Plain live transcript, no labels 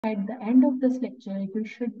At the end of this lecture, you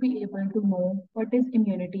should be able to know what is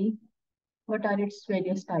immunity, what are its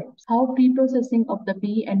various types, how pre-processing of the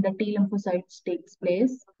B and the T lymphocytes takes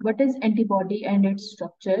place, what is antibody and its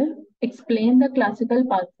structure, explain the classical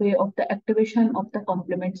pathway of the activation of the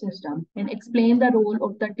complement system, and explain the role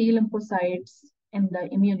of the T lymphocytes in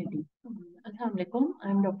the immunity. Assalamu alaikum, I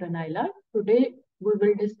am Dr. Naila. Today we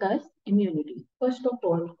will discuss immunity. First of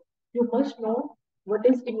all, you must know what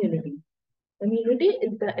is immunity. Immunity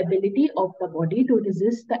is the ability of the body to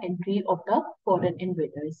resist the entry of the foreign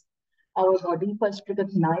invaders. Our body first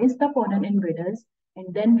recognizes the foreign invaders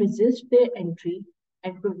and then resist their entry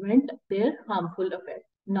and prevent their harmful effect.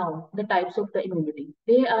 Now, the types of the immunity.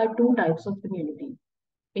 There are two types of immunity.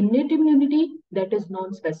 Innate immunity, that is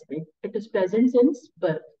non-specific. It is present since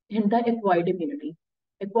birth. And the acquired immunity.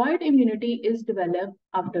 Acquired immunity is developed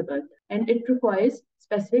after birth and it requires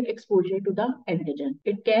specific exposure to the antigen.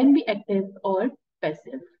 It can be active or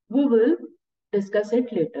passive. We will discuss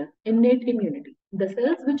it later. Innate immunity. The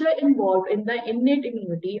cells which are involved in the innate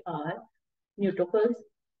immunity are neutrophils,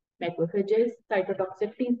 macrophages,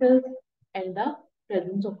 cytotoxic T cells, and the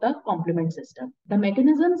presence of the complement system. The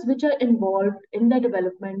mechanisms which are involved in the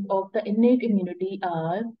development of the innate immunity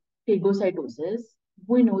are phagocytosis.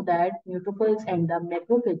 We know that neutrophils and the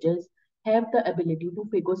macrophages have the ability to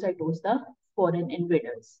phagocytose the foreign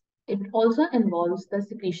invaders. It also involves the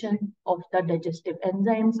secretion of the digestive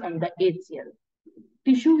enzymes and the HCl.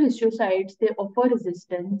 Tissue histiocytes, they offer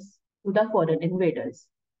resistance to the foreign invaders.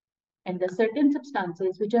 And the certain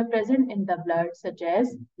substances which are present in the blood, such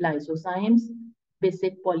as lysozymes,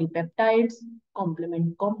 basic polypeptides,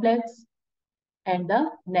 complement complex, and the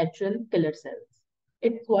natural killer cells.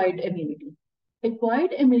 Acquired immunity.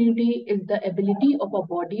 Acquired immunity is the ability of a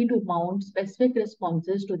body to mount specific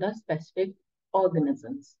responses to the specific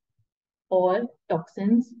organisms or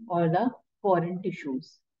toxins or the foreign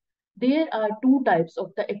tissues. There are two types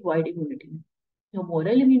of the acquired immunity.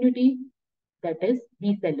 Humoral immunity, that is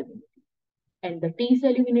B cell immunity, and the T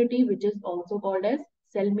cell immunity, which is also called as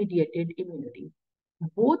cell-mediated immunity.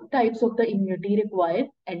 Both types of the immunity require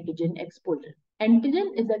antigen exposure.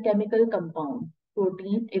 Antigen is a chemical compound.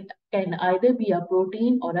 Protein, it can either be a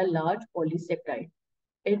protein or a large polysaccharide.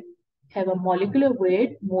 It have a molecular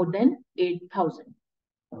weight more than 8,000.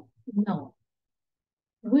 Now,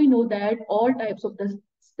 we know that all types of the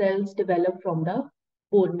cells develop from the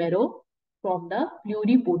bone marrow, from the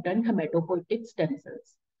pluripotent hematopoietic stem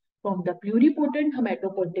cells. From the pluripotent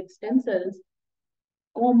hematopoietic stem cells,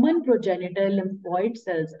 common progenitor lymphoid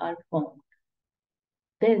cells are formed.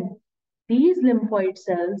 Then these lymphoid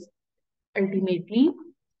cells ultimately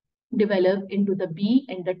develop into the B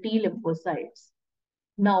and the T lymphocytes.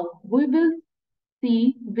 Now we will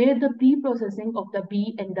see where the pre-processing of the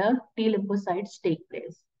B and the T lymphocytes take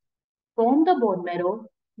place. From the bone marrow,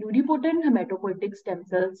 pluripotent hematopoietic stem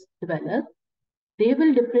cells develop. They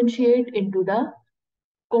will differentiate into the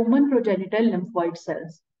common progenitor lymphoid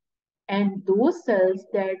cells. And those cells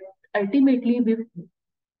that ultimately will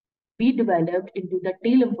be developed into the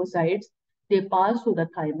T lymphocytes, they pass through the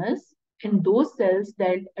thymus. And those cells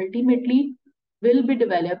that ultimately will be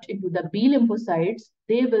developed into the B lymphocytes,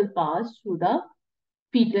 they will pass through the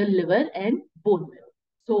fetal liver and bone marrow.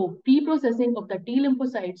 So pre-processing of the T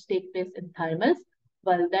lymphocytes take place in thymus,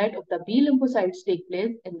 while that of the B lymphocytes take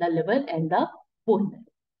place in the liver and the bone marrow.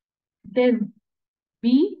 Then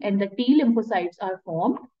B and the T lymphocytes are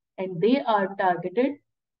formed and they are targeted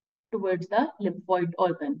towards the lymphoid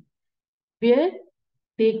organ, where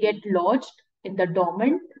they get lodged in the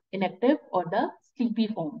dormant, inactive, or the sleepy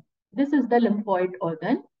form. This is the lymphoid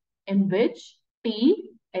organ in which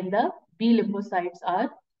T and the B lymphocytes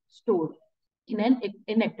are stored in an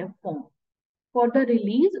inactive form. For the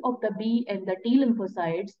release of the B and the T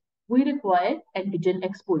lymphocytes, we require antigen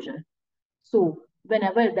exposure. So,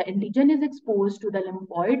 whenever the antigen is exposed to the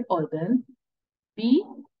lymphoid organ, B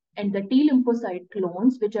and the T lymphocyte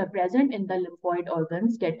clones which are present in the lymphoid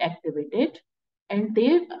organs get activated and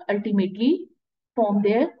they ultimately form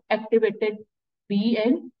their activated B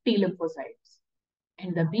and T lymphocytes.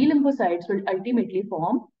 And the B lymphocytes will ultimately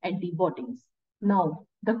form antibodies. Now,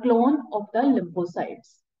 the clone of the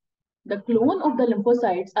lymphocytes. The clone of the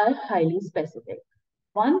lymphocytes are highly specific.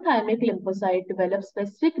 One thymic lymphocyte develops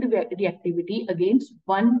specific reactivity against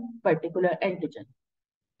one particular antigen.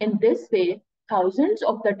 In this way, thousands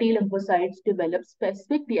of the T lymphocytes develop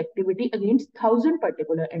specific reactivity against 1,000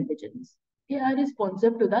 particular antigens. They are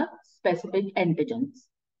responsive to the specific antigens.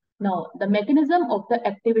 Now, the mechanism of the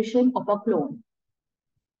activation of a clone.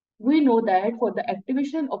 We know that for the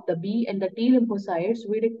activation of the B and the T lymphocytes,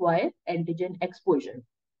 we require antigen exposure.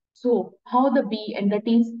 So, how the B and the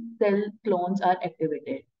T cell clones are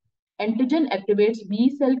activated? Antigen activates B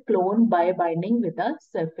cell clone by binding with a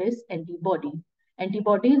surface antibody.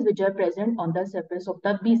 Antibodies which are present on the surface of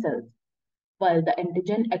the B cells, while the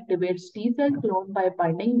antigen activates T cell clone by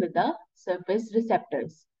binding with the surface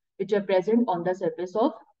receptors, which are present on the surface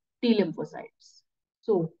of T lymphocytes.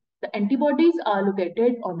 So, the antibodies are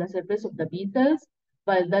located on the surface of the B cells,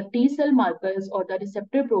 while the T cell markers or the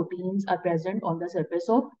receptor proteins are present on the surface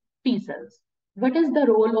of T cells. What is the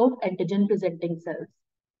role of antigen presenting cells?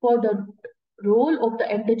 For the role of the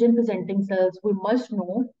antigen presenting cells, we must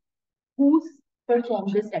know who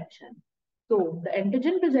perform this action. So the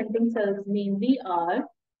antigen presenting cells mainly are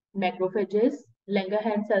macrophages,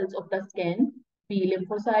 Langerhans cells of the skin, B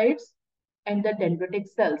lymphocytes, and the dendritic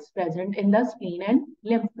cells present in the spleen and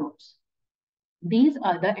lymph nodes. These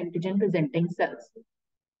are the antigen presenting cells.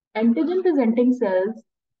 Antigen presenting cells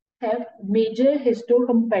have major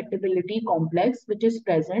histocompatibility complex which is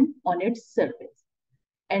present on its surface.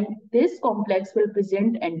 And this complex will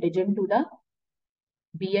present antigen to the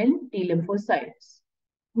B and T lymphocytes.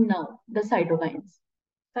 Now, the cytokines.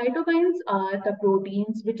 Cytokines are the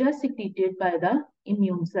proteins which are secreted by the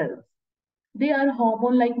immune cells. They are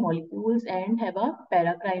hormone-like molecules and have a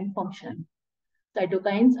paracrine function.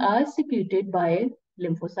 Cytokines are secreted by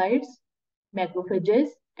lymphocytes, macrophages,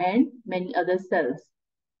 and many other cells.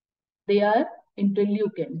 They are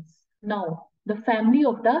interleukins. Now, the family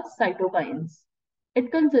of the cytokines. It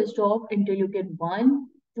consists of interleukin 1,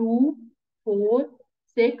 2, 4,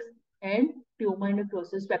 6, and tumor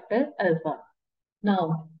necrosis factor alpha.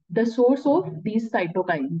 Now, the source of these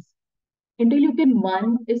cytokines. Interleukin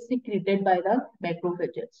 1 is secreted by the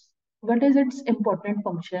macrophages. What is its important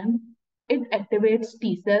function? It activates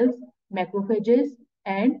T cells, macrophages,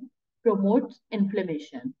 and promotes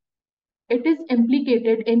inflammation. It is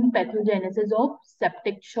implicated in pathogenesis of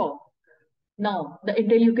septic shock. Now, the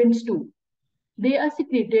interleukins 2. They are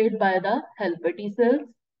secreted by the helper T cells.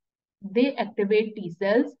 They activate T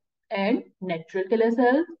cells and natural killer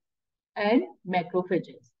cells and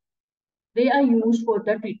macrophages. They are used for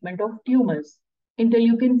the treatment of tumors.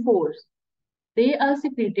 Interleukin 4. They are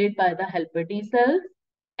secreted by the helper T cells,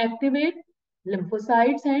 activate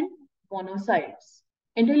lymphocytes and monocytes.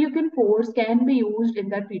 Interleukin 4 can be used in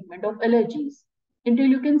the treatment of allergies.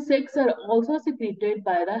 Interleukin 6 are also secreted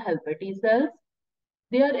by the helper T cells.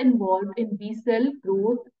 They are involved in B cell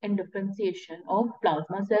growth and differentiation of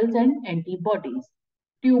plasma cells and antibodies.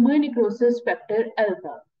 Tumor necrosis factor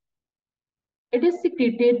alpha. It is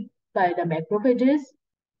secreted by the macrophages,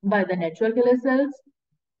 by the natural killer cells,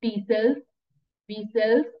 T cells, B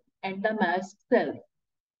cells, and the mast cells.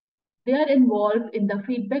 They are involved in the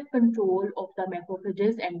feedback control of the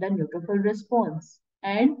macrophages and the neutrophil response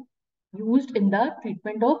and used in the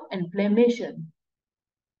treatment of inflammation.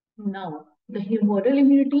 Now, the humoral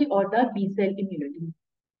immunity or the B cell immunity.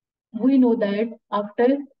 We know that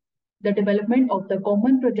after the development of the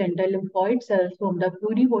common progenitor lymphoid cells from the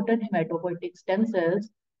pluripotent hematopoietic stem cells,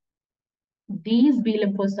 these B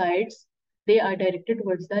lymphocytes, they are directed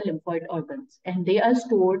towards the lymphoid organs and they are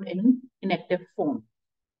stored in inactive form.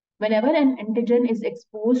 Whenever an antigen is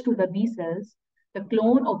exposed to the B cells, the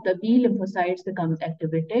clone of the B lymphocytes becomes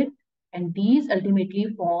activated and these ultimately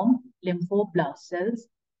form lymphoblast cells.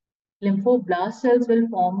 Lymphoblast cells will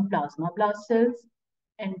form plasmablast cells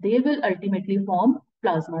and they will ultimately form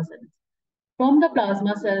plasma cells. From the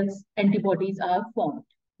plasma cells, antibodies are formed.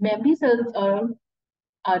 Memory cells are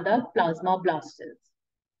the plasmablast cells.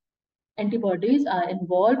 Antibodies are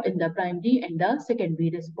involved in the primary and the secondary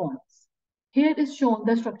response. Here is shown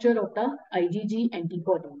the structure of the IgG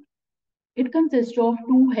antibody. It consists of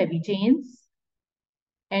 2 heavy chains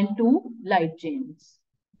and 2 light chains.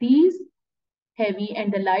 These heavy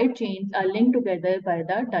and the light chains are linked together by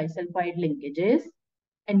the disulfide linkages,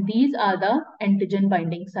 and these are the antigen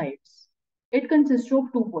binding sites. It consists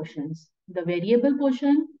of 2 portions, the variable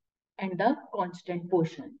portion and the constant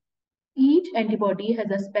portion. Each antibody has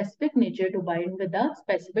a specific nature to bind with a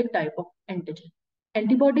specific type of antigen.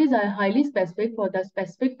 Antibodies are highly specific for the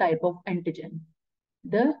specific type of antigen.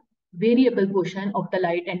 The variable portion of the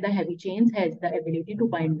light and the heavy chains has the ability to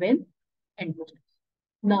bind with antigens.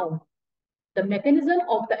 Now, the mechanism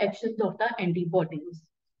of the actions of the antibodies.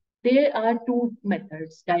 There are 2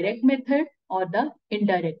 methods, direct method or the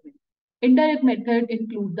indirect method. Indirect method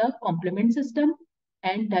include the complement system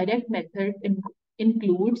and direct method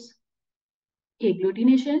includes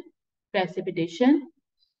agglutination, precipitation,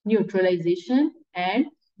 neutralization, and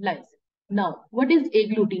lysis. Now, what is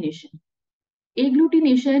agglutination?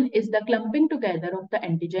 Agglutination is the clumping together of the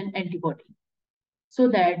antigen antibody so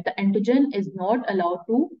that the antigen is not allowed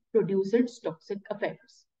to produce its toxic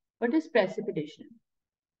effects. What is precipitation?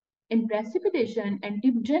 In precipitation,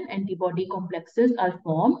 antigen-antibody complexes are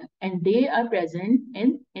formed and they are present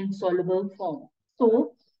in insoluble form.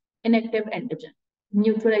 So, inactive antigen,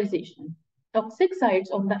 neutralization. Toxic sites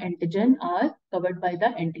of the antigen are covered by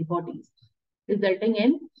the antibodies, resulting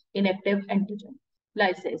in inactive antigen.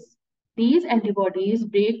 Lysis. These antibodies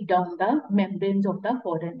break down the membranes of the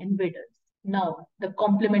foreign invaders. Now, the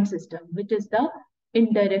complement system, which is the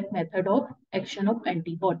indirect method of action of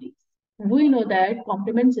antibodies. We know that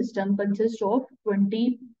complement system consists of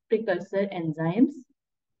 20 precursor enzymes,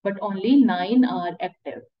 but only 9 are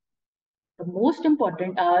active. The most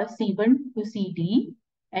important are C1 to CD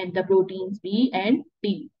and the proteins B and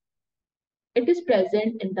D. It is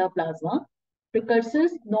present in the plasma.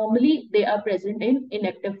 Precursors, normally they are present in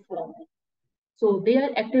inactive form. So they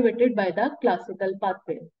are activated by the classical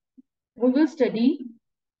pathway. We will study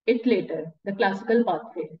it later, the classical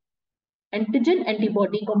pathway.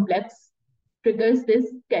 Antigen-antibody complex triggers this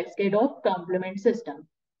cascade of complement system.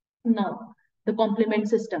 Now, the complement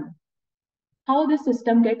system. How this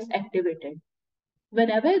system gets activated.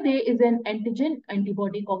 Whenever there is an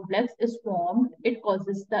antigen-antibody complex is formed, it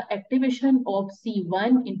causes the activation of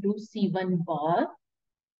C1 into C1 bar.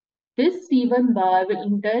 This C1 bar will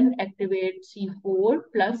in turn activate C4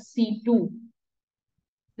 plus C2,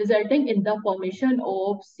 resulting in the formation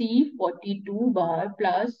of C42 bar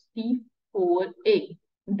plus C4A.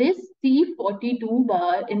 This C42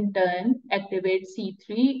 bar in turn activates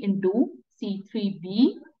C3 into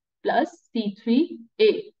C3B plus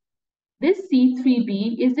C3A. This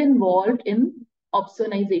C3B is involved in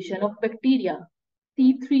opsonization of bacteria.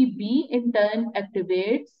 C3B in turn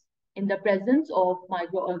activates in the presence of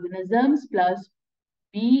microorganisms plus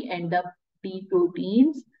B and the B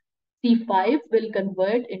proteins. C5 will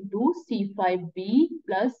convert into C5B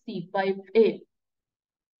plus C5A.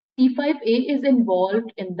 C5A is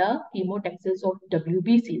involved in the chemotaxis of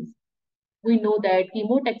WBCs. We know that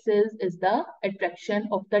chemotaxis is the attraction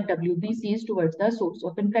of the WBCs towards the source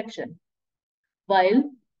of infection, while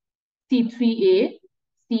C3A,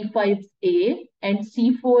 C5A, and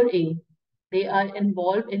C4A, they are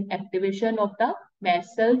involved in activation of the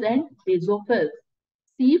mast cells and basophils.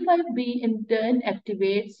 C5B in turn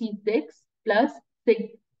activates C6 plus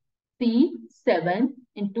C7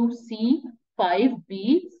 into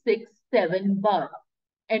C5B67 bar.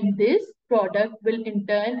 And this product will in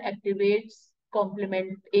turn activate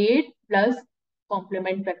complement 8 plus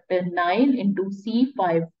complement factor 9 into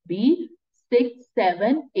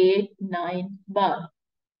C5B6789 bar,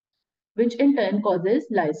 which in turn causes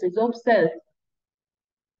lysis of cells.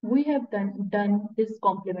 We have done this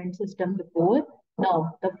complement system before.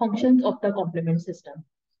 Now, the functions of the complement system.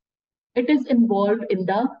 It is involved in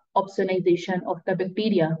the opsonization of the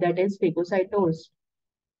bacteria, that is phagocytosed.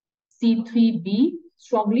 C3B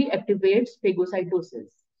strongly activates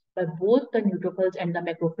phagocytosis by both the neutrophils and the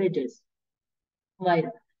macrophages,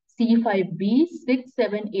 while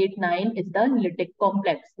C5B6789 is the lytic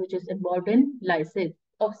complex, which is involved in lysis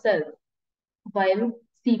of cells, while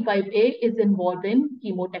C5A is involved in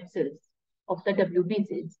chemotaxis of the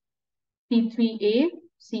WBCs. C3A,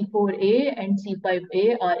 C4A, and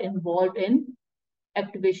C5A are involved in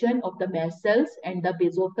activation of the mast cells and the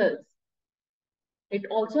basophils. It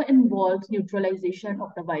also involves neutralization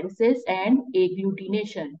of the viruses and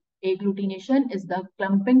agglutination. Agglutination is the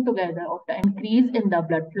clumping together of the increase in the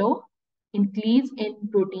blood flow, increase in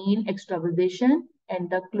protein extravasation, and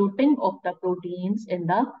the clotting of the proteins in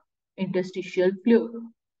the interstitial fluid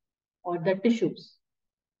or the tissues.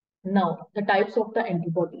 Now, the types of the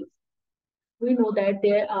antibodies. We know that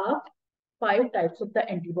there are 5 types of the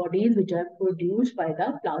antibodies which are produced by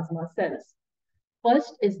the plasma cells.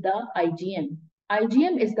 First is the IgM.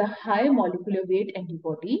 IgM is the high molecular weight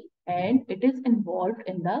antibody and it is involved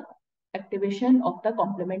in the activation of the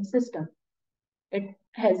complement system. It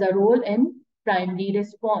has a role in primary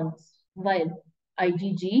response, while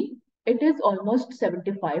IgG, it is almost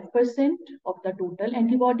 75% of the total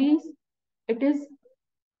antibodies. It is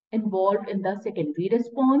involved in the secondary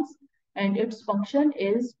response and its function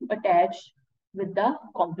is attached with the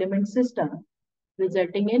complement system,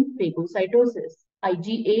 resulting in phagocytosis.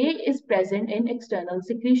 IgA is present in external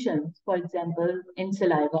secretions, for example, in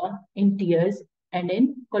saliva, in tears, and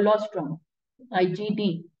in colostrum.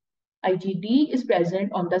 IgD. IgD is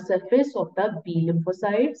present on the surface of the B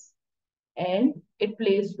lymphocytes and it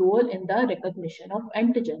plays role in the recognition of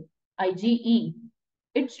antigen. IgE.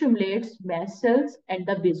 It stimulates mast cells and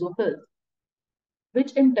the basophils,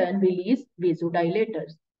 which in turn release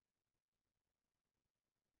vasodilators.